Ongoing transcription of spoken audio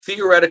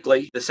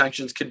Theoretically, the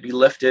sanctions could be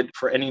lifted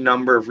for any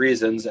number of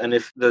reasons. And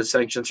if those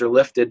sanctions are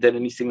lifted, then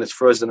anything that's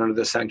frozen under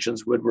the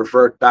sanctions would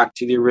revert back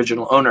to the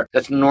original owner.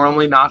 That's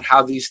normally not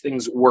how these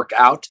things work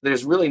out.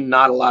 There's really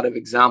not a lot of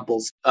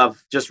examples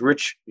of just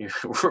rich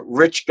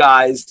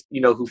guys,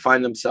 who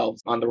find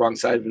themselves on the wrong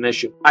side of an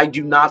issue. I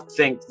do not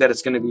think that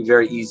it's going to be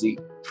very easy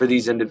for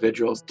these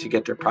individuals to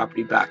get their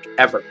property back,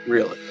 ever,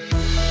 really.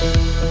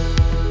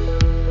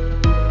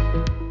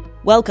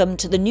 Welcome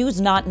to the News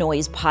Not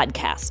Noise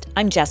podcast.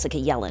 I'm Jessica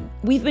Yellin.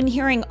 We've been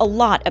hearing a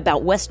lot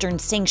about Western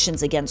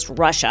sanctions against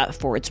Russia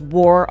for its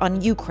war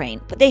on Ukraine,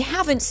 but they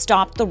haven't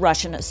stopped the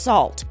Russian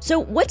assault. So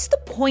what's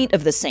the point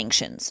of the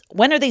sanctions?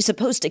 When are they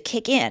supposed to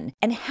kick in?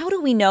 And how do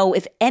we know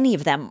if any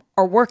of them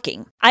are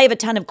working? I have a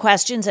ton of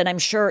questions, and I'm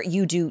sure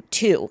you do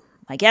too.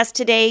 My guest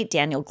today,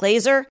 Daniel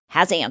Glazer,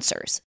 has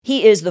answers.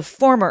 He is the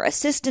former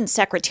Assistant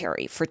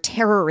Secretary for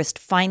Terrorist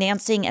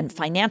Financing and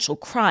Financial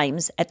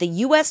Crimes at the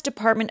U.S.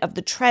 Department of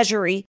the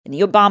Treasury in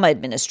the Obama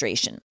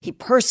administration. He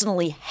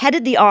personally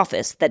headed the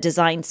office that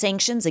designed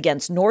sanctions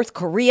against North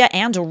Korea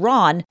and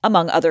Iran,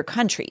 among other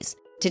countries.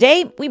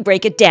 Today, we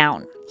break it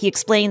down. He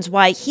explains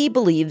why he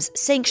believes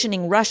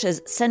sanctioning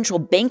Russia's central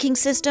banking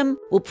system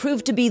will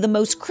prove to be the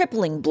most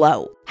crippling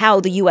blow, how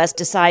the U.S.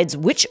 decides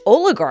which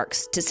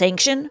oligarchs to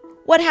sanction,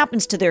 what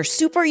happens to their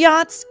super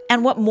yachts,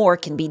 and what more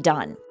can be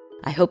done.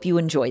 I hope you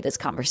enjoy this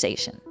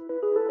conversation.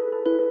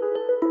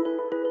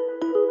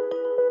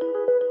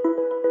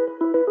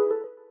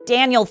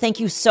 Daniel, thank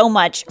you so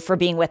much for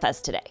being with us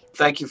today.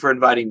 Thank you for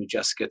inviting me,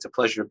 Jessica. It's a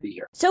pleasure to be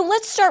here. So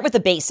let's start with the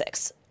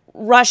basics.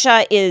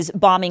 Russia is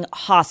bombing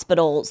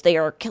hospitals. They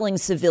are killing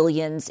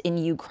civilians in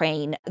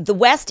Ukraine. The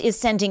West is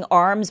sending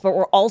arms, but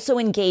we're also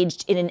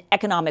engaged in an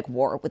economic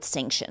war with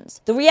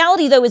sanctions. The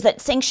reality, though, is that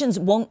sanctions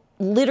won't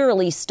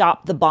literally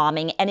stop the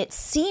bombing, and it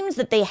seems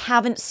that they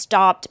haven't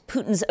stopped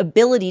Putin's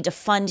ability to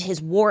fund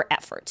his war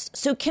efforts.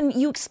 So can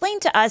you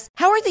explain to us,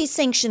 how are these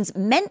sanctions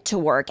meant to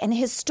work, and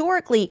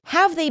historically,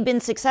 have they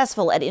been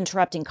successful at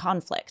interrupting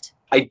conflict?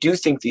 I do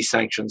think these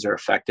sanctions are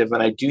effective,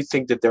 and I do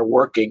think that they're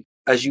working.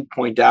 As you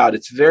point out,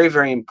 it's very,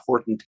 very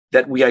important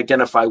that we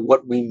identify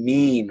what we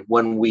mean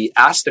when we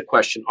ask the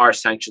question, are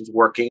sanctions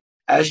working?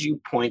 As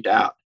you point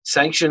out,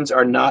 sanctions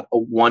are not a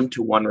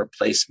one-to-one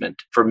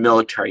replacement for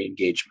military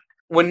engagement.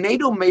 When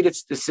NATO made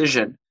its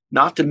decision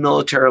not to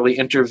militarily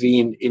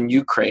intervene in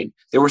Ukraine,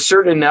 there were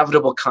certain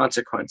inevitable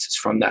consequences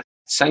from that.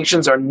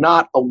 Sanctions are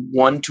not a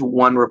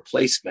one-to-one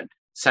replacement.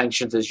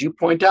 Sanctions, as you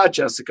point out,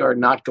 Jessica, are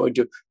not going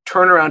to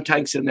turn around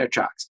tanks in their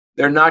tracks.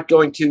 They're not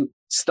going to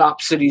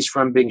stop cities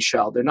from being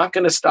shelled. They're not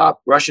going to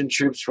stop Russian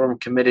troops from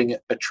committing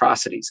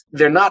atrocities.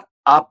 They're not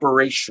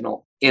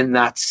operational in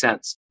that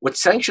sense. What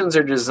sanctions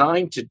are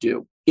designed to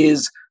do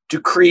is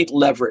to create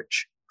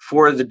leverage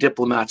for the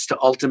diplomats to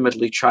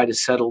ultimately try to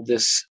settle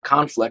this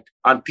conflict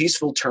on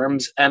peaceful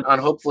terms and on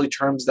hopefully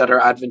terms that are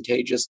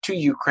advantageous to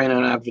Ukraine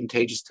and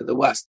advantageous to the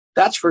West.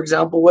 That's, for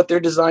example, what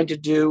they're designed to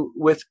do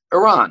with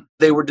Iran.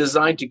 They were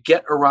designed to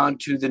get Iran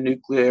to the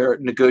nuclear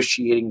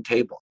negotiating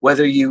table.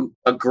 Whether you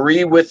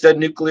agree with the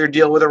nuclear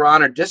deal with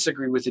Iran or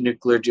disagree with the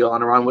nuclear deal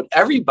on Iran, what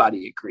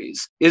everybody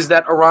agrees is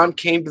that Iran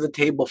came to the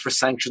table for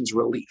sanctions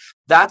relief.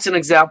 That's an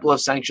example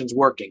of sanctions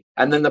working.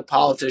 And then the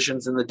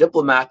politicians and the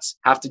diplomats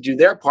have to do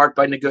their part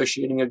by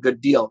negotiating a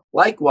good deal.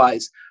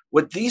 Likewise,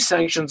 what these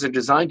sanctions are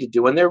designed to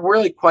do, and they're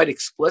really quite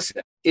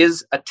explicit,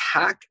 is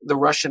attack the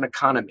Russian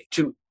economy,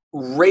 to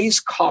raise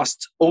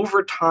costs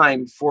over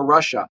time for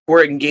Russia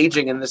for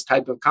engaging in this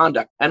type of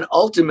conduct. And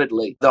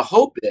ultimately, the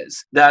hope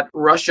is that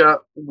Russia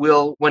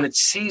will, when it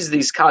sees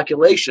these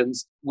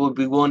calculations, will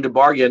be willing to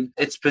bargain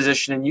its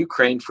position in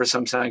Ukraine for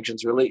some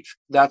sanctions relief.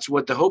 That's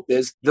what the hope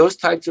is. Those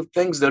types of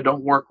things, though,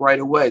 don't work right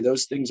away.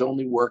 Those things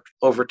only work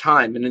over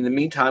time. And in the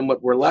meantime,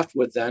 what we're left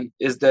with then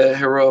is the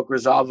heroic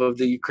resolve of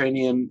the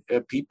Ukrainian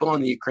people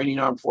and the Ukrainian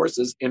armed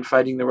forces in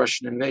fighting the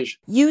Russian invasion.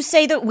 You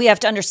say that we have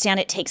to understand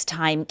it takes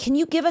time. Can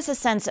you give us a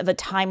sense of a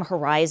time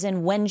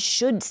horizon? When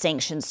should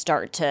sanctions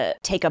start to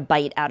take a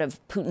bite out of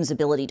Putin's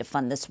ability to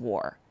fund this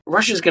war?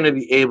 Russia's going to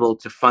be able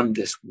to fund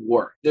this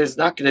war. There's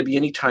not going to be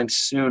any time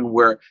soon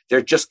where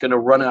they're just going to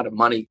run out of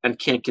money and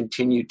can't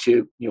continue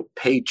to,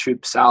 pay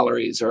troop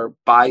salaries or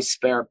buy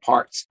spare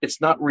parts.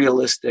 It's not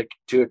realistic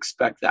to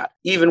expect that.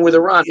 Even with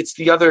Iran, it's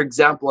the other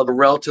example of a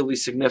relatively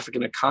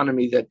significant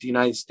economy that the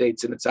United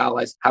States and its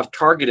allies have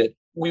targeted.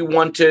 We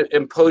want to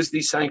impose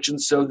these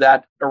sanctions so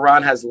that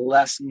Iran has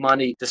less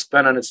money to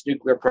spend on its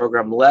nuclear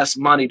program, less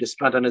money to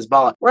spend on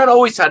Hezbollah. Iran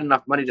always had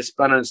enough money to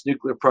spend on its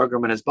nuclear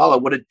program and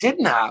Hezbollah. What it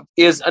didn't have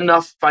is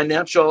enough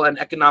financial and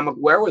economic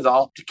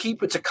wherewithal to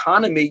keep its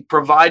economy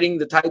providing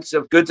the types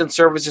of goods and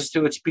services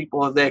to its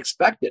people that they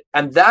expected.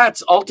 And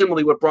that's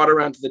ultimately what brought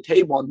Iran to the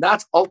table. And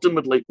that's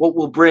ultimately what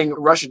will bring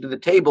Russia to the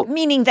table.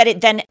 Meaning that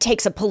it then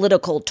takes a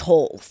political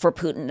toll for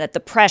Putin, that the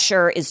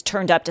pressure is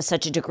turned up to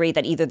such a degree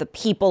that either the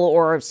people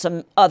or some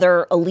some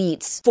other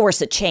elites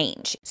force a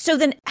change. So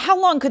then how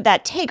long could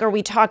that take? Are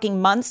we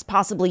talking months,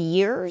 possibly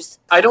years?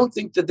 I don't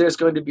think that there's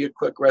going to be a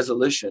quick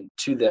resolution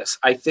to this.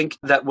 I think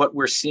that what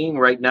we're seeing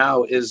right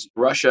now is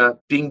Russia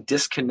being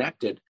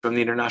disconnected from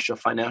the international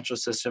financial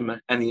system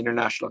and the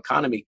international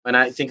economy. And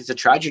I think it's a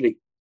tragedy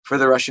for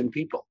the Russian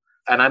people.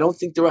 And I don't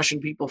think the Russian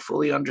people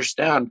fully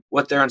understand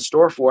what they're in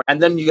store for.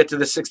 And then you get to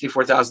the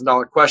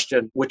 $64,000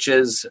 question, which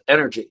is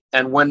energy.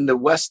 And when the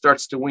West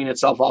starts to wean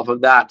itself off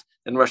of that,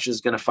 then Russia is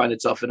going to find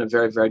itself in a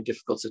very, very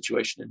difficult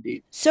situation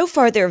indeed. So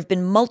far, there have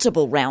been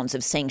multiple rounds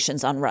of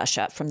sanctions on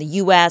Russia from the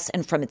U.S.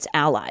 and from its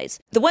allies.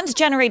 The ones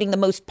generating the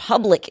most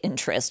public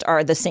interest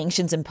are the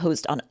sanctions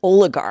imposed on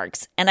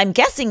oligarchs. And I'm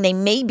guessing they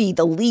may be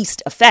the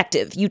least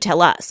effective, you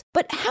tell us.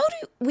 But how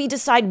do we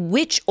decide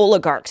which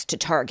oligarchs to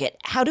target?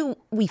 How do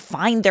we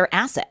find their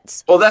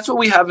assets? Well, that's what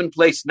we have in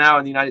place now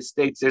in the United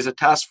States. There's a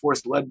task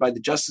force led by the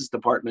Justice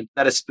Department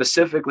that is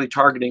specifically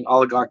targeting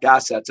oligarch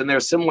assets. And there are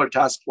similar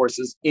task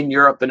forces in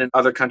Europe and in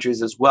other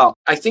countries as well.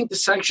 I think the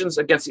sanctions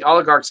against the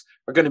oligarchs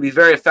are going to be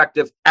very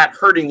effective at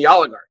hurting the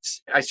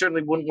oligarchs. I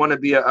certainly wouldn't want to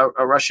be a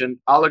Russian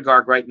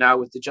oligarch right now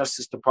with the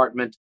Justice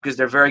Department because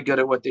they're very good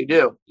at what they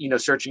do,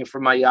 searching for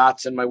my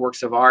yachts and my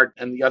works of art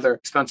and the other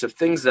expensive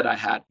things that I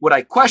had. What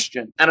I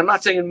question, and I'm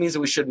not saying it means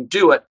that we shouldn't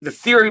do it, the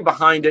theory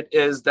behind it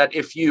is that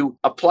if you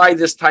apply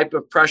this type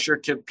of pressure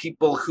to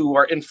people who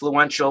are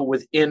influential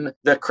within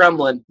the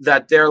Kremlin,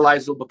 that their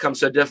lives will become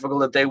so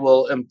difficult that they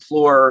will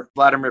implore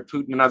Vladimir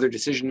Putin and other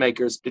decision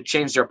makers to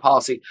change their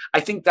policy. I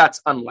think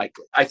that's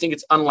unlikely. I think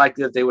it's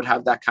unlikely that they would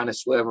have that kind of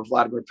sway over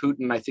Vladimir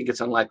Putin. I think it's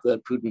unlikely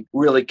that Putin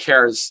really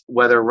cares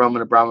whether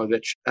Roman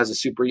Abramovich has a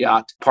super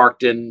yacht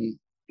parked in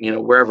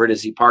wherever it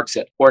is he parks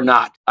it or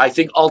not. I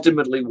think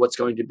ultimately what's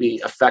going to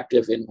be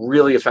effective in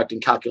really affecting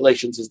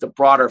calculations is the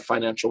broader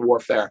financial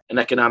warfare and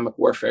economic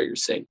warfare you're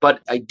seeing. But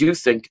I do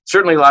think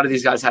certainly a lot of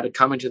these guys had it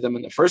coming to them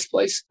in the first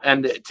place.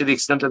 And to the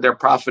extent that they're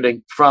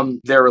profiting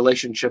from their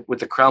relationship with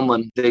the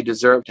Kremlin, they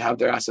deserve to have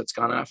their assets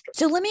gone after.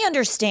 So let me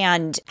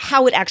understand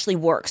how it actually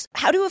works.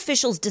 How do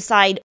officials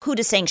decide who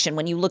to sanction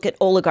when you look at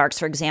oligarchs,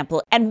 for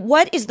example? And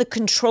what is the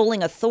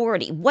controlling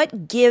authority?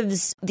 What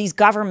gives these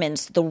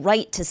governments the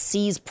right to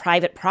seize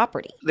private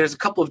property? There's a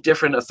couple of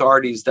different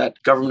authorities that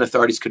government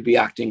authorities could be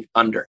acting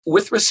under.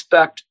 With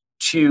respect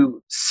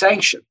to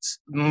sanctions,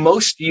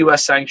 most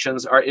U.S.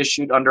 sanctions are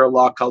issued under a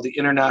law called the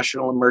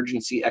International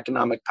Emergency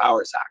Economic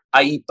Powers Act.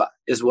 IEEPA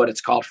is what it's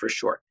called for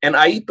short. And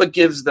IEEPA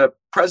gives the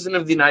President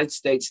of the United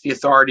States the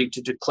authority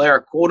to declare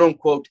a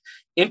quote-unquote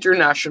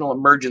international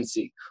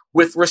emergency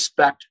with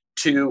respect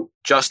to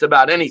just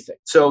about anything.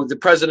 So the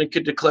president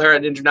could declare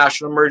an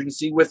international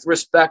emergency with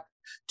respect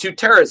to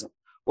terrorism.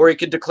 Or he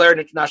could declare an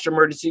international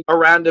emergency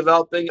around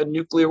developing a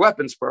nuclear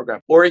weapons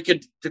program. Or he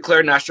could declare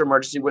a national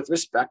emergency with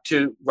respect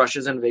to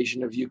Russia's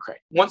invasion of Ukraine.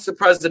 Once the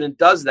president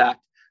does that,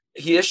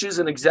 he issues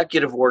an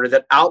executive order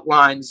that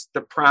outlines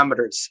the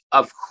parameters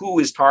of who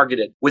is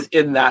targeted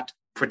within that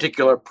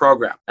particular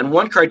program. And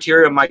one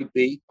criteria might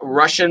be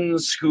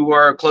Russians who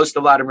are close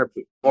to Vladimir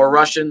Putin, or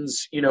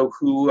Russians,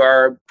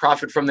 who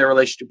profit from their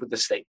relationship with the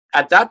state.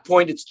 At that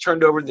point, it's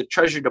turned over to the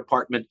Treasury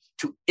Department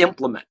to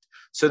implement.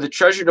 So the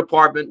Treasury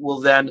Department will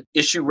then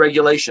issue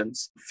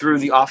regulations through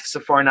the Office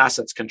of Foreign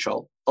Assets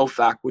Control,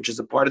 OFAC, which is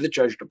a part of the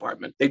Treasury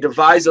Department. They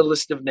devise a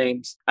list of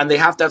names, and they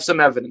have to have some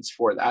evidence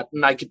for that.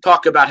 And I could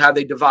talk about how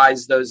they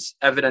devise those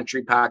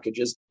evidentiary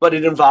packages, but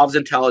it involves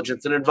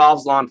intelligence, it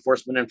involves law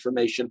enforcement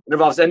information, it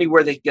involves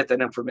anywhere they get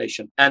that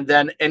information. And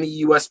then any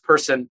U.S.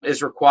 person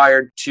is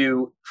required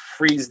to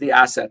freeze the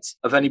assets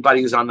of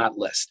anybody who's on that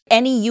list.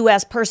 Any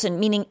U.S. person,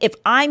 meaning if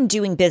I'm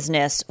doing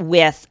business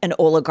with an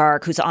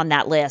oligarch who's on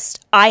that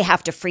list, I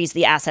have to freeze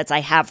the assets I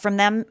have from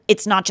them.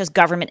 It's not just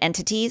government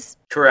entities?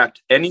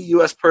 Correct. Any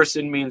U.S.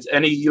 person means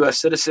any U.S.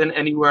 citizen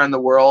anywhere in the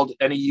world,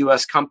 any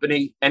U.S.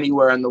 company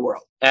anywhere in the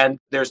world. And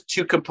there's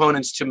two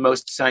components to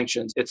most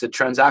sanctions. It's a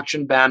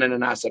transaction ban and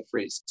an asset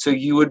freeze. So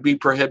you would be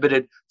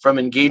prohibited from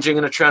engaging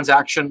in a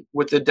transaction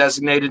with a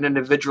designated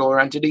individual or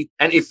entity.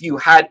 And if you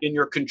had in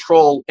your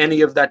control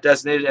any of that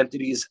designated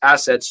entity's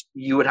assets,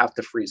 you would have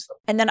to freeze them.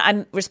 And then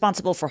I'm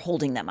responsible for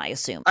holding them, I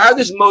assume. How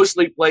this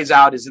mostly plays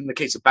out is in the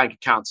case of bank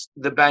accounts.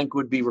 The bank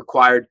would be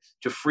required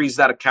to freeze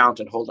that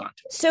account and hold on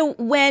to it. So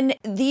when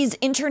these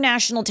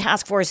international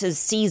task forces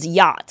seize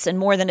yachts, and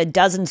more than a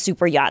dozen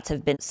super yachts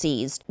have been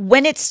seized,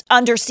 when it's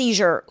under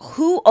seizure,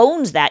 who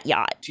owns that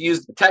yacht? To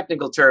use the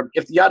technical term,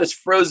 if the yacht is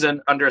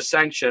frozen under a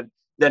sanction,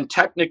 then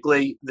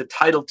technically the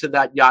title to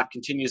that yacht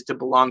continues to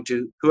belong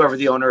to whoever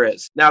the owner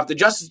is. Now, if the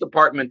Justice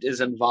Department is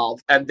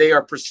involved and they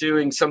are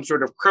pursuing some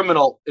sort of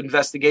criminal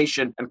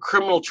investigation and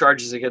criminal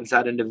charges against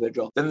that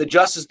individual, then the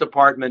Justice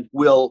Department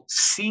will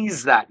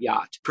seize that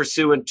yacht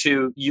pursuant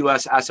to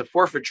U.S. asset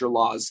forfeiture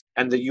laws,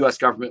 and the U.S.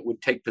 government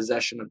would take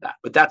possession of that.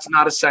 But that's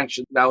not a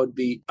sanction. That would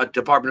be a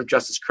Department of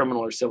Justice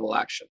criminal or civil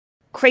action.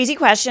 Crazy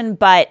question,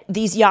 but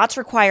these yachts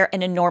require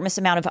an enormous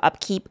amount of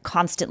upkeep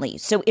constantly.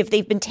 So if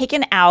they've been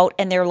taken out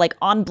and they're like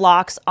on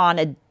blocks on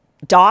a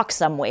dock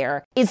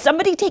somewhere, is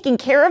somebody taking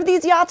care of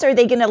these yachts, or are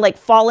they going to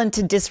fall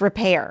into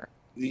disrepair?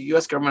 The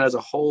U.S. government has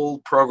a whole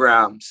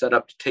program set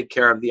up to take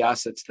care of the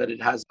assets that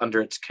it has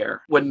under its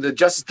care. When the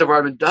Justice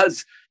Department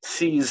does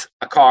seize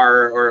a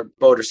car or a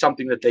boat or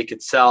something that they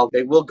could sell,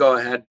 they will go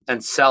ahead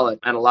and sell it.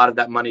 And a lot of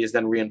that money is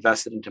then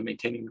reinvested into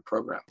maintaining the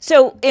program.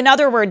 So in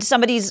other words,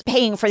 somebody's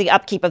paying for the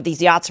upkeep of these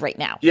yachts right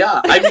now.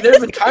 Yeah. I mean, there's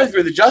been times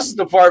where the Justice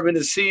Department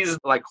has seized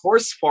like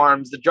horse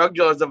farms the drug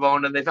dealers have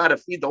owned, and they've had to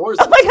feed the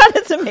horses. Oh my God,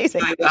 that's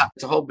amazing. Yeah,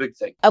 it's a whole big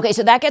thing. Okay,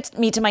 so that gets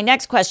me to my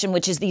next question,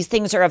 which is these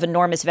things are of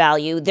enormous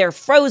value. They're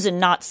frozen,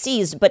 not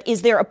seized. But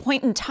is there a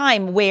point in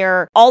time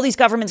where all these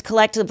governments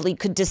collectively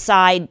could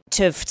decide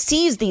to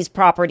seize these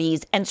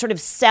properties and sort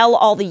of sell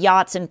all the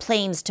yachts and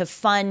planes to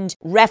fund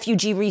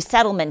refugee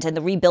resettlement and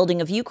the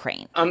rebuilding of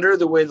Ukraine? Under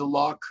the way the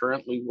law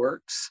currently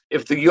works,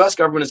 if the U.S.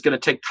 government is going to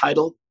take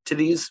title to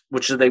these,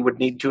 which they would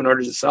need to in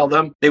order to sell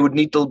them, they would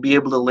need to be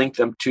able to link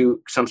them to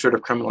some sort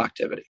of criminal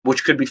activity,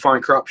 which could be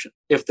foreign corruption.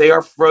 If they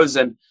are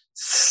frozen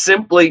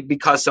simply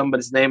because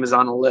somebody's name is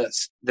on a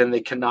list, then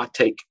they cannot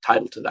take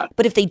title to that.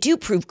 But if they do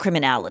prove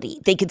criminality,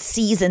 they could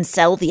seize and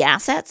sell the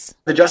assets?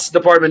 The Justice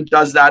Department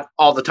does that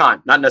all the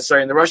time, not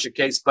necessarily in the Russia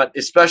case, but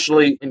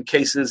especially in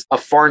cases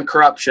of foreign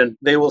corruption,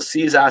 they will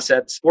seize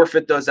assets,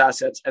 forfeit those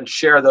assets, and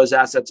share those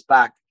assets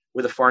back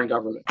with a foreign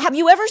government. Have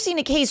you ever seen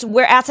a case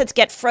where assets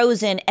get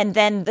frozen and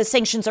then the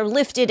sanctions are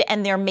lifted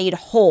and they're made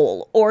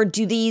whole? Or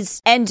do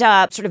these end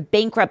up sort of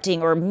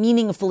bankrupting or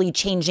meaningfully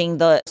changing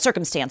the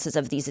circumstances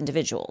of these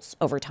individuals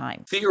over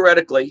time?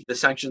 Theoretically, the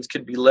sanctions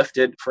could be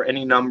lifted for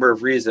any number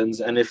of reasons.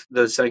 And if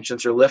those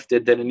sanctions are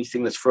lifted, then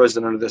anything that's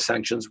frozen under the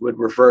sanctions would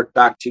revert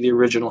back to the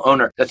original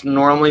owner. That's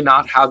normally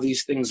not how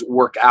these things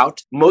work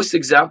out. Most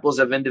examples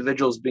of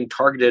individuals being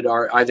targeted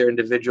are either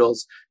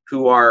individuals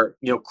who are,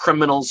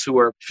 criminals who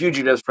are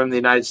fugitives from the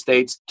United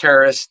States,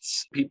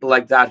 terrorists, people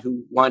like that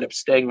who wind up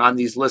staying on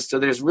these lists. So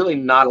there's really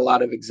not a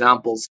lot of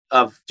examples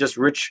of just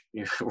rich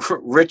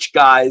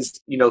guys,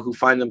 who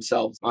find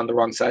themselves on the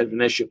wrong side of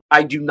an issue.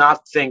 I do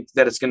not think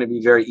that it's going to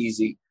be very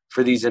easy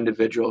for these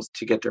individuals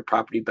to get their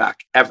property back,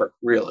 ever,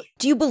 really.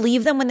 Do you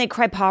believe them when they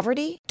cry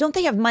poverty? Don't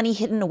they have money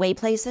hidden away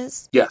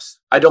places? Yes.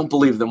 I don't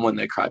believe them when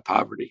they cry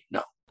poverty,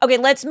 no. Okay,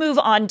 let's move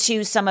on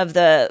to some of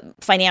the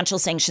financial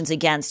sanctions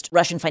against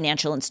Russian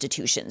financial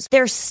institutions.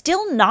 They're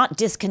still not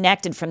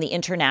disconnected from the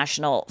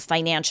international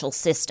financial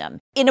system.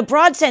 In a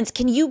broad sense,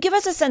 can you give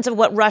us a sense of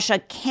what Russia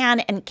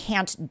can and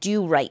can't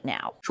do right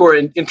now? Sure.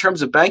 In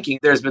terms of banking,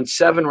 there's been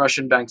 7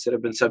 Russian banks that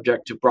have been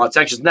subject to broad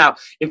sanctions now,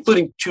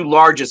 including 2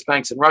 largest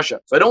banks in Russia.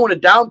 So I don't want to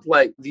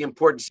downplay the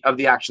importance of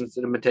the actions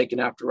that have been taken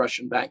after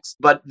Russian banks,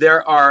 but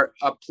there are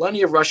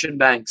plenty of Russian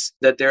banks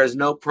that there is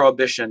no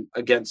prohibition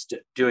against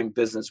doing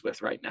business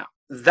with right now.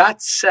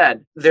 That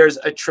said, there's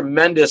a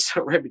tremendous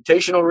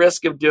reputational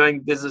risk of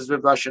doing business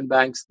with Russian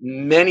banks.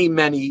 Many,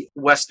 many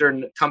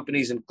Western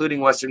companies,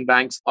 including Western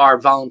banks, are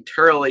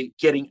voluntarily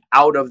getting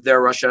out of their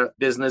Russia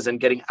business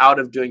and getting out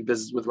of doing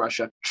business with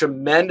Russia.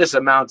 Tremendous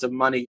amounts of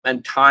money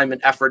and time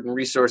and effort and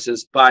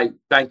resources by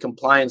bank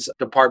compliance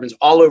departments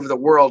all over the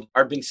world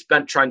are being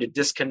spent trying to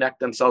disconnect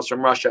themselves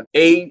from Russia.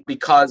 A,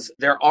 because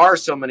there are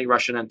so many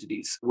Russian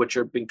entities which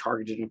are being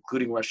targeted,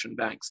 including Russian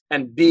banks.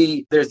 And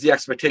B, there's the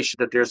expectation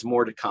that there's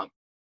more to come.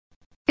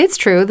 It's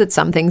true that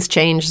some things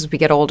change as we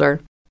get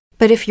older.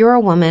 But if you're a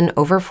woman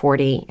over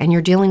 40 and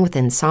you're dealing with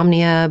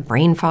insomnia,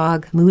 brain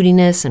fog,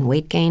 moodiness, and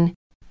weight gain,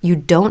 you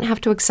don't have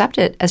to accept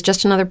it as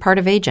just another part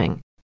of aging.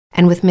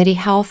 And with MIDI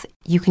Health,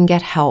 you can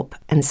get help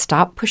and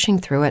stop pushing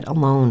through it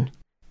alone.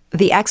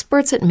 The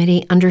experts at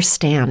MIDI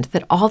understand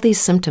that all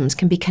these symptoms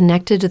can be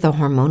connected to the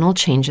hormonal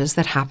changes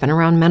that happen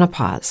around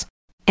menopause.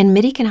 And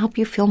MIDI can help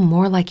you feel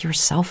more like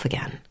yourself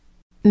again.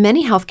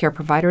 Many healthcare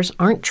providers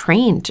aren't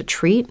trained to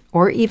treat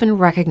or even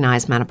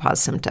recognize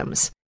menopause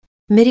symptoms.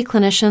 MIDI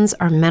clinicians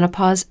are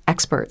menopause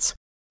experts.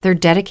 They're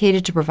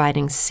dedicated to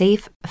providing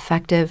safe,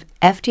 effective,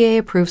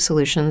 FDA-approved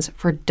solutions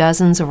for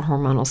dozens of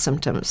hormonal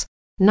symptoms,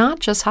 not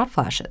just hot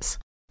flashes.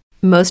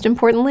 Most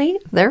importantly,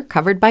 they're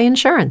covered by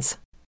insurance.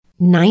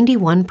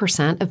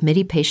 91% of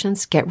MIDI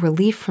patients get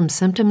relief from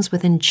symptoms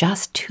within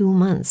just 2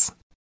 months.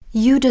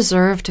 You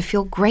deserve to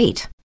feel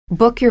great.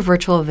 Book your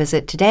virtual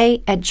visit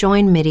today at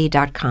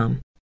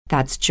joinmidi.com.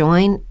 That's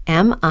joinmidi.com.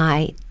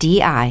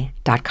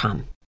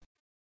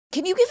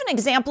 Can you give an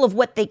example of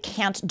what they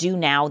can't do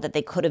now that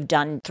they could have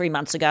done 3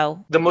 months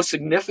ago? The most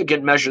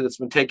significant measure that's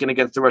been taken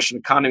against the Russian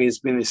economy has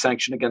been the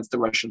sanction against the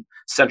Russian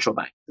central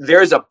bank.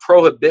 There is a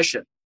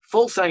prohibition,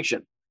 full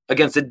sanction,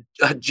 against a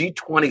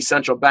G20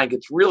 central bank.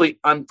 It's really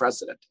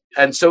unprecedented.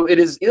 And so it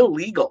is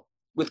illegal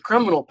with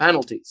criminal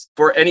penalties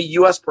for any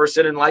U.S.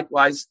 person, and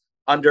likewise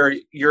under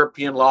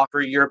European law for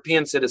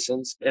European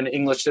citizens and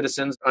English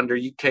citizens under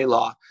UK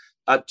law,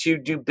 to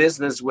do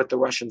business with the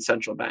Russian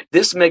central bank.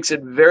 This makes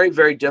it very,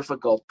 very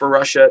difficult for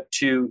Russia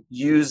to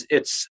use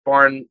its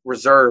foreign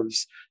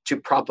reserves to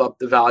prop up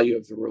the value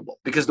of the ruble,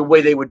 because the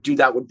way they would do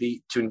that would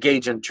be to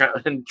engage in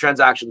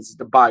transactions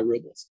to buy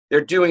rubles.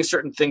 They're doing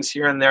certain things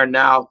here and there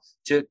now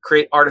to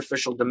create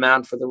artificial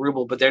demand for the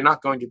ruble, but they're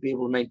not going to be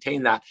able to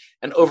maintain that.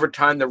 And over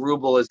time, the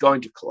ruble is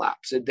going to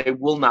collapse. They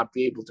will not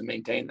be able to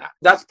maintain that.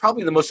 That's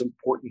probably the most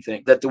important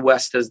thing that the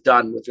West has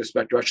done with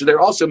respect to Russia.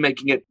 They're also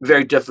making it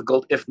very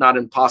difficult, if not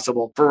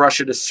impossible, for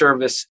Russia to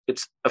service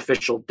its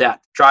official debt,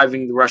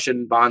 driving the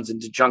Russian bonds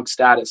into junk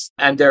status.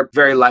 And they're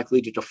very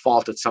likely to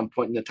default at some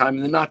point in the time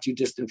in the not too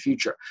distant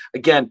future.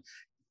 Again,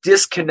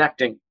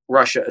 disconnecting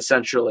Russia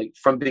essentially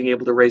from being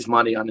able to raise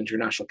money on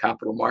international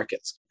capital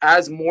markets.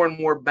 As more and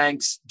more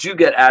banks do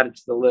get added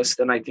to the list,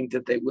 and I think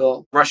that they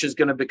will, Russia is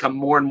going to become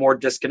more and more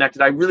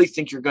disconnected. I really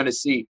think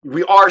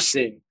we are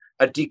seeing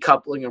a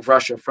decoupling of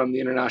Russia from the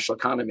international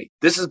economy.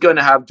 This is going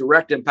to have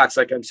direct impacts,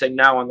 like I'm saying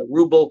now, on the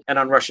ruble and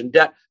on Russian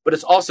debt, but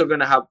it's also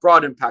going to have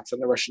broad impacts on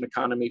the Russian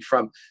economy,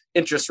 from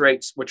interest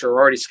rates, which are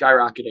already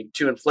skyrocketing,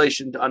 to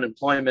inflation, to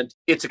unemployment.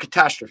 It's a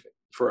catastrophe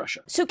for Russia.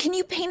 So can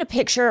you paint a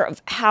picture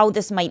of how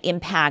this might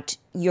impact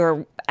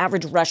your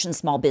average Russian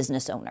small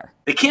business owner?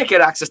 They can't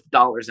get access to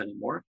dollars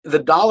anymore. The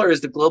dollar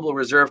is the global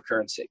reserve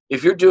currency.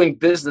 If you're doing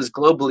business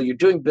globally, you're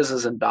doing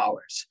business in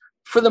dollars.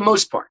 For the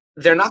most part,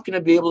 they're not going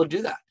to be able to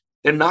do that.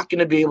 They're not going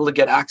to be able to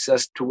get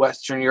access to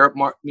Western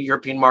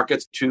European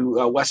markets,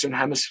 to Western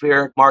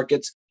Hemisphere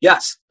markets.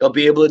 Yes, they'll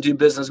be able to do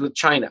business with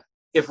China.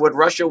 If what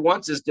Russia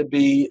wants is to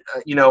be,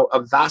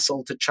 a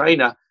vassal to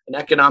China, an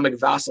economic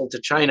vassal to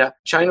China,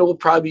 China will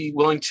probably be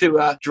willing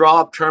to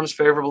draw up terms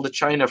favorable to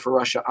China for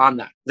Russia on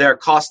that. Their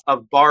cost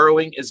of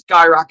borrowing is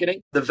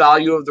skyrocketing. The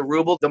value of the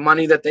ruble, the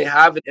money that they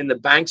have in the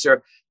banks,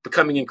 are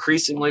becoming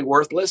increasingly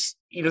worthless.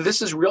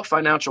 This is real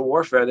financial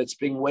warfare that's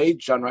being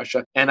waged on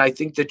Russia. And I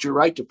think that you're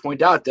right to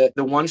point out that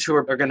the ones who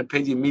are going to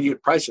pay the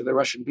immediate price are the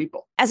Russian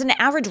people. As an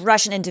average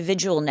Russian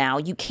individual now,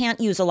 you can't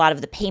use a lot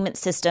of the payment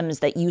systems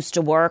that used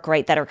to work,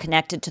 right, that are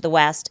connected to the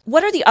West.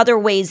 What are the other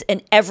ways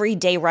an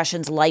everyday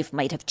Russian's life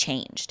might have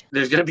changed?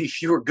 There's going to be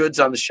fewer goods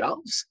on the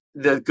shelves.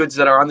 The goods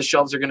that are on the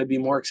shelves are going to be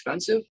more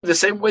expensive. The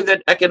same way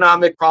that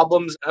economic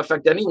problems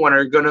affect anyone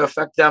are going to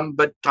affect them,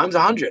 but times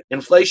 100.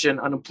 Inflation,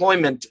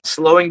 unemployment,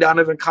 slowing down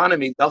of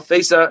economy. They'll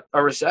face a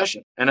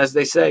recession. And as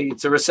they say,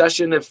 it's a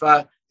recession if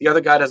the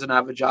other guy doesn't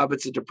have a job.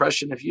 It's a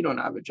depression if you don't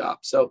have a job.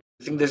 So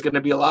I think there's going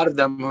to be a lot of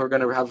them who are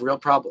going to have real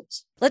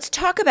problems. Let's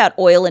talk about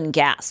oil and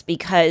gas,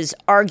 because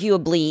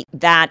arguably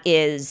that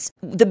is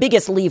the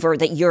biggest lever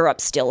that Europe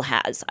still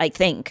has, I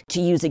think, to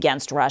use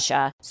against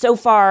Russia. So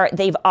far,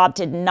 they've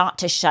opted not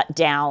to shut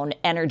down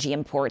energy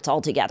imports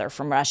altogether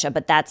from Russia,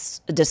 but that's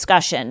a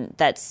discussion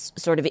that's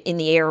sort of in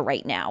the air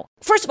right now.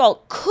 First of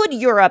all, could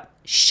Europe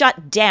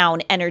shut down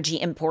energy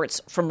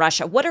imports from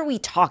Russia? What are we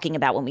talking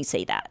about when we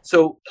say that?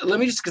 So let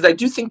me because I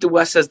do think the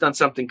West has done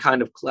something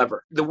kind of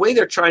clever. The way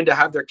they're trying to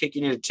have their cake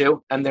and eat it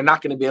too, and they're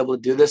not going to be able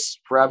to do this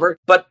forever,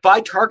 but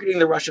by targeting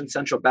the Russian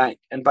central bank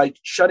and by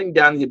shutting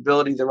down the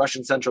ability of the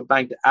Russian central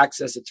bank to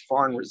access its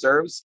foreign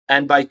reserves,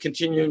 and by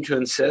continuing to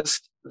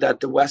insist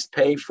that the West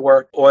pay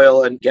for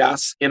oil and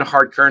gas in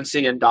hard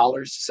currency and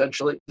dollars,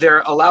 essentially,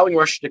 they're allowing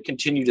Russia to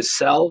continue to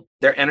sell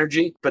their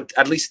energy, but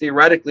at least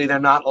theoretically, they're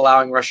not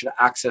allowing Russia to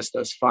access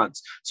those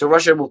funds. So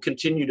Russia will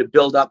continue to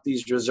build up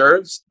these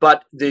reserves,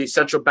 but the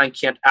central bank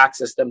can't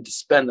access them to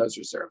spend those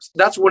reserves.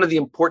 That's one of the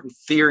important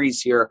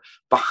theories here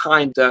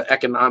behind the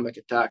economic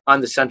attack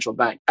on the central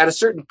bank. At a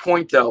certain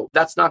point, though,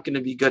 that's not going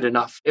to be good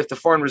enough. If the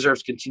foreign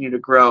reserves continue to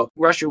grow,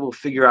 Russia will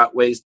figure out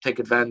ways to take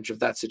advantage of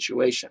that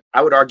situation.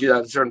 I would argue that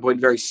at a certain point,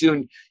 very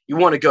soon, you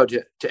want to go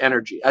to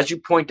energy. As you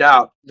point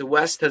out, the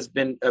West has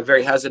been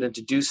very hesitant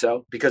to do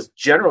so because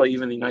generally,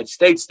 even the United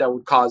States, that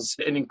would cause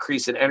an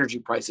increase in energy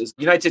prices.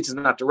 The United States is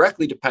not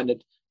directly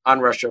dependent on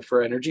Russia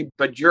for energy,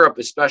 but Europe,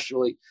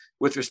 especially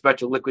with respect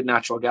to liquid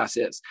natural gas,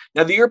 is.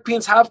 Now, the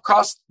Europeans have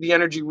crossed the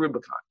energy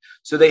Rubicon.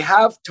 So they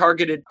have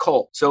targeted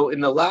coal. So in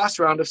the last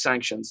round of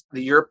sanctions,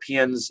 the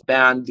Europeans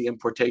banned the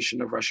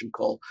importation of Russian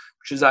coal,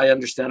 which is, I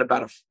understand,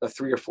 about a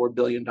 $3 or $4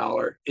 billion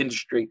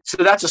industry. So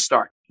that's a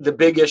start. The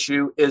big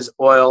issue is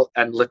oil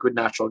and liquid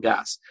natural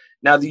gas.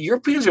 Now, the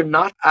Europeans are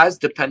not as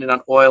dependent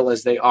on oil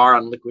as they are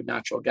on liquid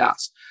natural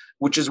gas,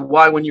 which is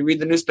why when you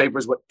read the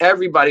newspapers, what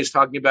everybody's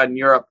talking about in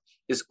Europe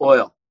is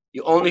oil.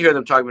 You only hear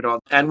them talking about oil.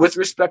 And with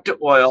respect to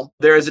oil,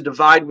 there is a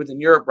divide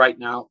within Europe right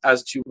now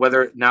as to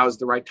whether now is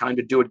the right time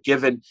to do it,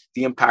 given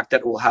the impact that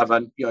it will have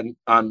on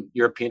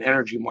European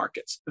energy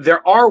markets.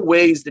 There are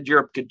ways that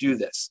Europe could do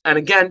this. And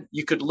again,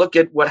 you could look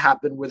at what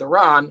happened with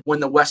Iran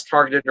when the West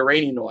targeted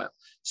Iranian oil.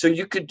 So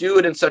you could do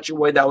it in such a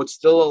way that would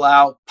still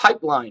allow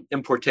pipeline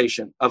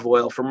importation of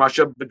oil from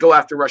Russia, but go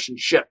after Russian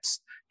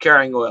ships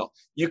carrying oil.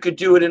 You could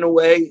do it in a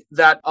way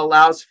that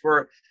allows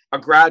for a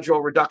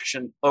gradual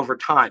reduction over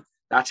time.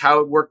 That's how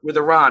it worked with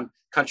Iran.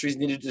 Countries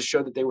needed to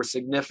show that they were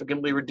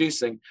significantly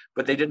reducing,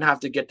 but they didn't have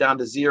to get down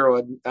to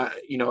zero,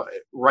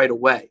 right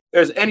away.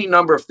 There's any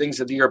number of things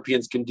that the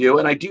Europeans can do,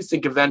 and I do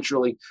think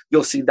eventually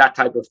you'll see that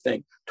type of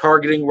thing: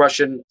 targeting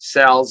Russian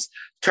sales,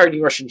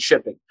 targeting Russian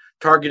shipping,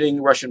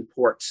 targeting Russian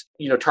ports,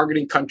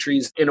 targeting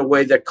countries in a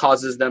way that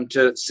causes them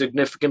to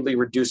significantly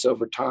reduce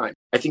over time.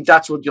 I think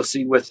that's what you'll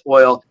see with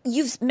oil.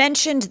 You've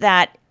mentioned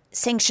that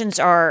sanctions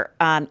are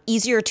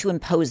easier to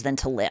impose than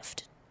to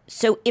lift.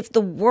 So if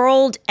the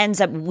world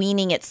ends up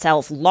weaning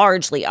itself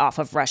largely off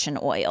of Russian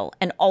oil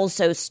and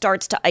also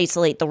starts to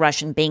isolate the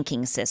Russian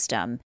banking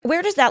system,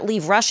 where does that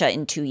leave Russia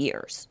in 2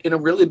 years? In a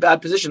really bad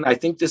position. I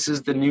think this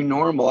is the new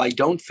normal. I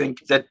don't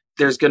think that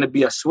there's going to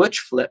be a switch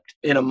flipped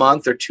in a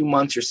month or 2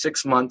 months or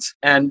 6 months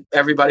and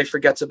everybody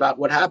forgets about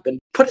what happened.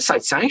 Put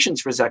aside sanctions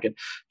for a second.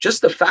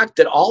 Just the fact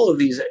that all of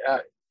these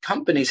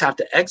companies have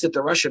to exit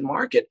the Russian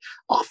market,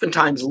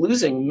 oftentimes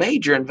losing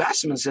major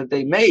investments that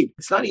they made.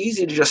 It's not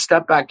easy to just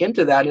step back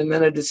into that, and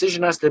then a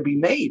decision has to be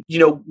made.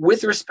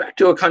 With respect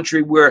to a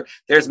country where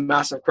there's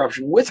massive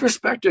corruption, with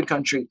respect to a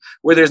country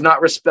where there's not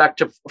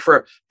respect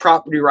for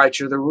property rights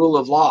or the rule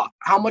of law,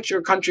 how much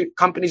are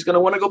companies going to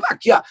want to go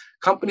back? Yeah,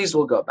 companies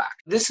will go back.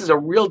 This is a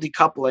real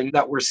decoupling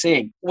that we're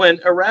seeing.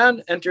 When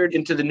Iran entered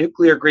into the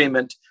nuclear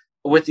agreement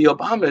with the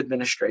Obama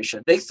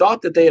administration, they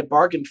thought that they had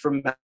bargained for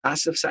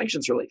massive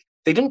sanctions relief.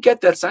 They didn't get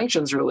that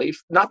sanctions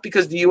relief, not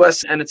because the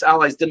U.S. and its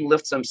allies didn't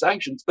lift some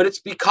sanctions, but it's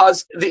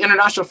because the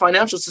international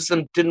financial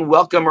system didn't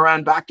welcome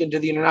Iran back into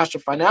the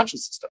international financial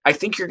system. I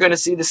think you're going to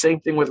see the same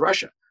thing with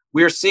Russia.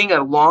 We are seeing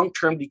a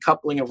long-term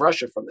decoupling of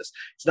Russia from this.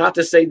 It's not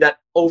to say that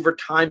over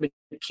time it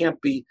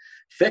can't be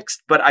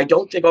fixed, but I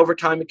don't think over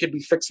time it could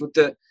be fixed with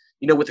the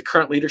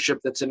current leadership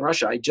that's in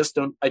Russia. I just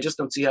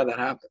don't see how that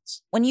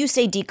happens. When you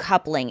say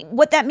decoupling,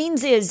 what that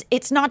means is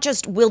it's not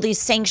just will these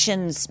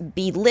sanctions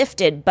be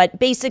lifted, but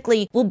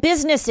basically will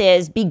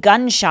businesses be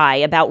gun shy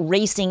about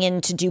racing in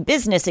to do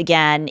business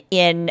again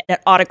in an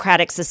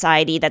autocratic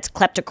society that's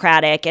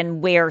kleptocratic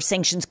and where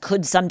sanctions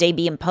could someday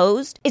be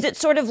imposed? Is it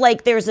sort of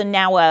like there's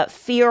now a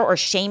fear or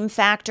shame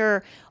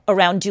factor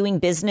around doing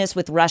business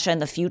with Russia in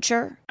the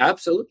future?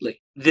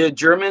 Absolutely. The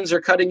Germans are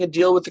cutting a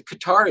deal with the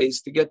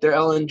Qataris to get their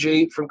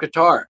LNG from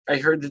Qatar. I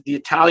heard that the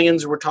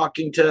Italians were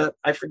talking to,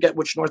 I forget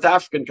which North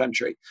African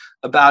country,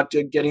 about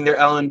getting their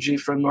LNG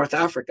from North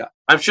Africa.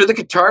 I'm sure the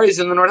Qataris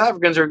and the North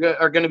Africans are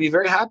going to be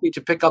very happy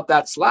to pick up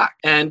that slack.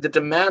 And the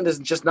demand is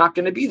just not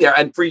going to be there.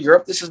 And for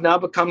Europe, this has now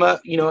become a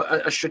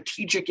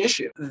strategic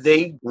issue.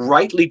 They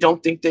rightly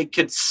don't think they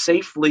could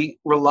safely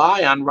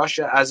rely on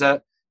Russia as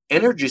a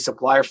energy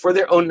supplier for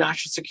their own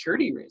national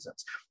security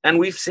reasons. And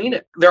we've seen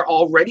it. They're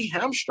already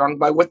hamstrung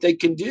by what they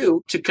can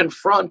do to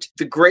confront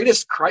the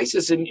greatest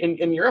crisis in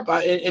Europe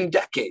in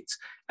decades.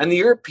 And the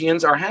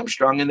Europeans are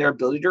hamstrung in their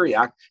ability to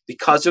react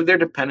because of their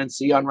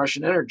dependency on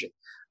Russian energy.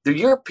 The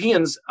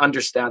Europeans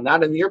understand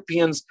that, and the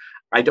Europeans,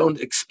 I don't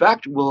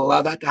expect, will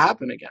allow that to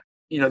happen again.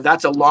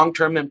 That's a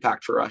long-term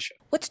impact for Russia.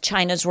 What's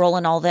China's role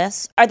in all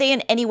this? Are they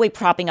in any way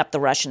propping up the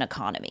Russian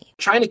economy?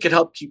 China could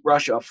help keep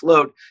Russia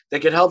afloat. They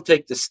could help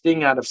take the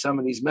sting out of some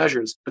of these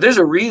measures. But there's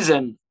a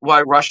reason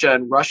why Russia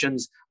and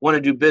Russians want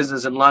to do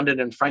business in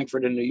London and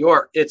Frankfurt and New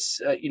York. It's,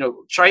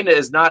 China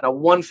is not a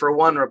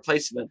one-for-one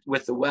replacement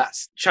with the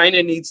West.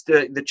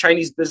 The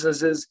Chinese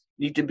businesses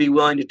need to be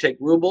willing to take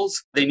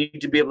rubles. They need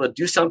to be able to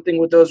do something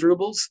with those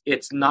rubles.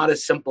 It's not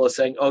as simple as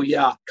saying, oh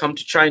yeah, come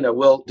to China,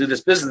 we'll do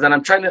this business. And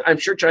I'm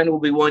sure China will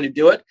be willing to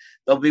do it.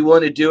 They'll be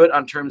willing to do it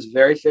on terms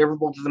very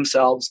favorable to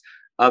themselves,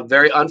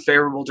 very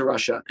unfavorable to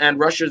Russia. And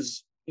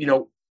Russia's,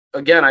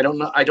 again, I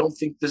don't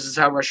think this is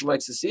how Russia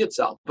likes to see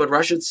itself, but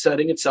Russia's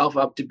setting itself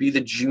up to be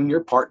the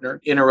junior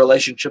partner in a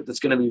relationship that's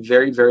going to be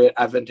very, very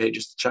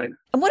advantageous to China.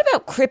 And what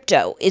about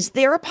crypto? Is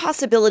there a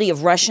possibility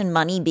of Russian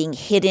money being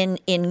hidden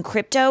in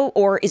crypto,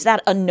 or is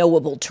that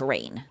unknowable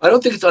terrain? I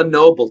don't think it's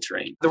unknowable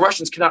terrain. The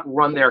Russians cannot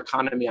run their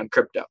economy on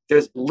crypto.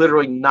 There's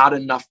literally not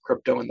enough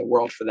crypto in the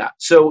world for that.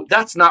 So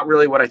that's not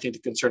really what I think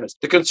the concern is.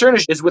 The concern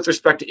is with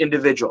respect to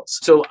individuals.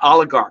 So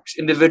oligarchs,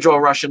 individual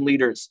Russian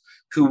leaders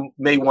who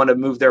may want to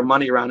move their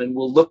money around and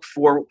will look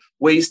for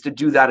ways to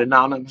do that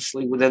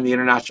anonymously within the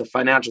international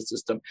financial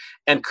system.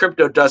 And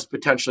crypto does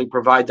potentially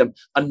provide them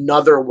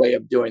another way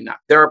of doing that.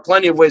 There are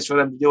plenty of ways for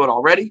them to do it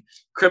already.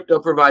 Crypto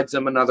provides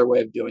them another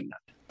way of doing that.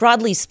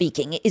 Broadly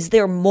speaking, is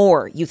there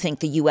more you think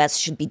the U.S.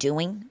 should be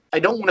doing? I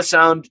don't want to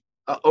sound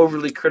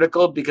overly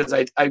critical because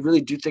I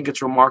really do think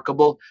it's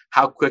remarkable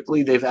how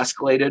quickly they've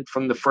escalated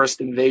from the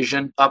first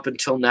invasion up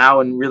until now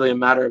in really a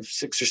matter of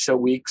 6 or so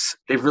weeks.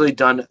 They've really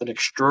done an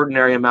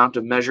extraordinary amount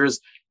of measures,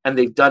 and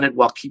they've done it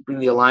while keeping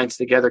the alliance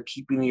together,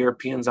 keeping the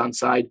Europeans on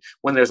side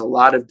when there's a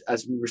lot of,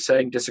 as we were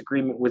saying,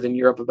 disagreement within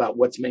Europe about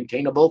what's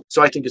maintainable.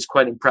 So I think it's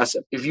quite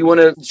impressive. If you want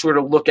to sort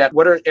of look at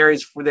what are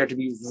areas for there to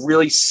be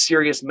really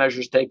serious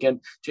measures taken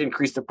to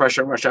increase the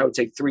pressure on Russia, I would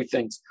say 3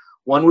 things.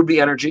 One would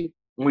be energy.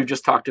 And we've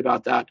just talked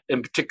about that,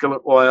 in particular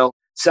oil.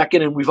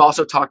 Second, and we've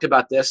also talked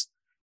about this,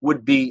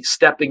 would be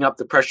stepping up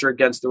the pressure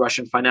against the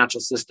Russian financial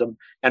system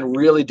and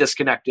really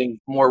disconnecting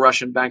more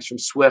Russian banks from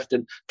SWIFT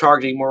and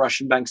targeting more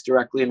Russian banks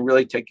directly and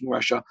really taking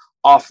Russia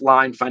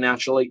offline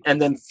financially. And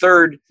then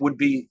third would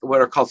be what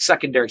are called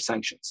secondary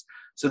sanctions.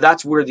 So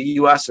that's where the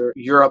US or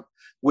Europe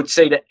would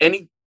say to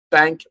any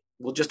bank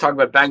we'll just talk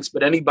about banks,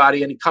 but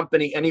anybody, any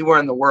company, anywhere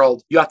in the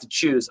world, you have to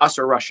choose us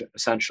or Russia,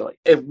 essentially.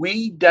 If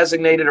we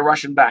designated a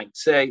Russian bank,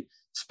 say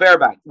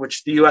Sberbank,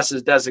 which the U.S.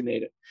 has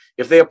designated,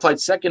 if they applied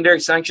secondary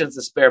sanctions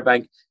to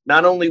Sberbank,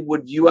 not only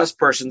would U.S.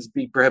 persons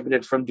be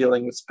prohibited from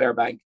dealing with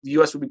Sberbank, the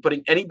U.S. would be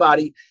putting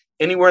anybody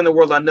anywhere in the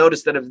world on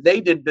notice that if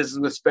they did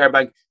business with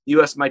Sberbank, the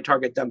U.S. might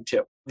target them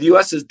too. The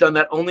U.S. has done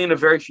that only in a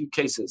very few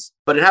cases,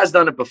 but it has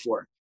done it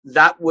before.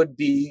 That would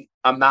be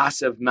a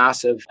massive,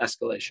 massive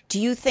escalation. Do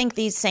you think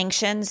these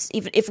sanctions,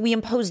 even if we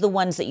impose the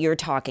ones that you're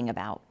talking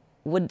about,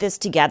 would this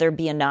together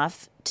be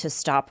enough to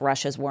stop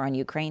Russia's war on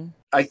Ukraine?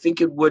 I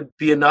think it would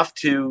be enough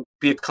to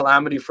be a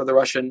calamity for the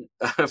Russian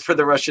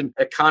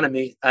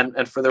economy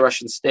and for the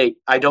Russian state.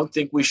 I don't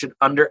think we should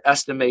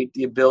underestimate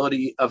the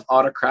ability of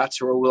autocrats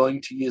who are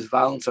willing to use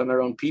violence on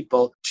their own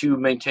people to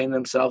maintain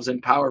themselves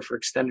in power for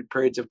extended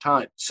periods of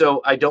time.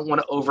 So I don't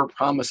want to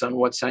overpromise on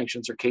what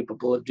sanctions are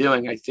capable of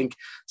doing. I think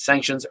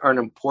sanctions are an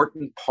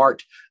important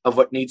part of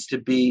what needs to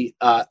be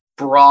a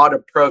broad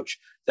approach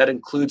that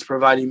includes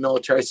providing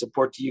military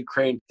support to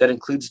Ukraine, that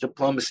includes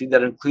diplomacy,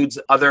 that includes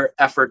other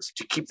efforts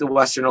to keep the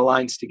Western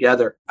alliance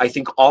together. I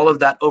think all of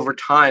that over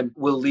time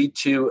will lead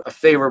to a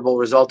favorable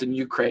result in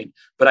Ukraine,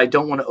 but I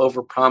don't want to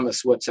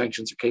overpromise what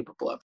sanctions are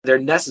capable of. They're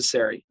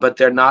necessary, but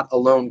they're not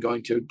alone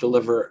going to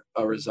deliver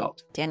a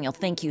result. Daniel,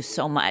 thank you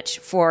so much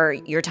for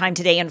your time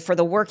today and for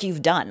the work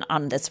you've done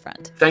on this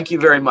front. Thank you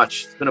very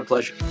much. It's been a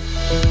pleasure.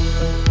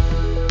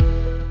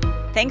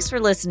 Thanks for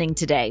listening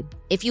today.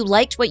 If you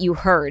liked what you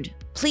heard,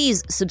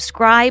 please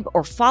subscribe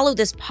or follow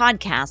this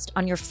podcast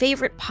on your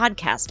favorite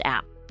podcast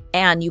app.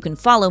 And you can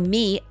follow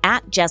me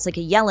at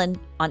Jessica Yellin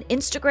on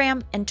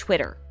Instagram and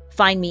Twitter.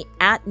 Find me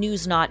at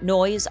News Not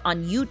Noise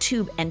on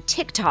YouTube and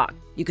TikTok.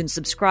 You can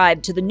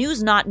subscribe to the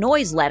News Not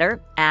Noise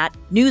letter at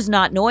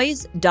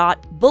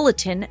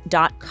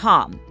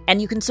newsnotnoise.bulletin.com.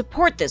 And you can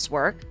support this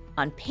work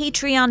on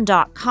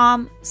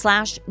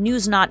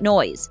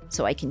patreon.com/newsnotnoise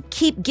so I can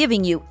keep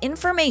giving you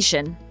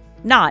information,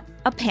 not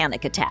a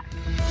panic attack.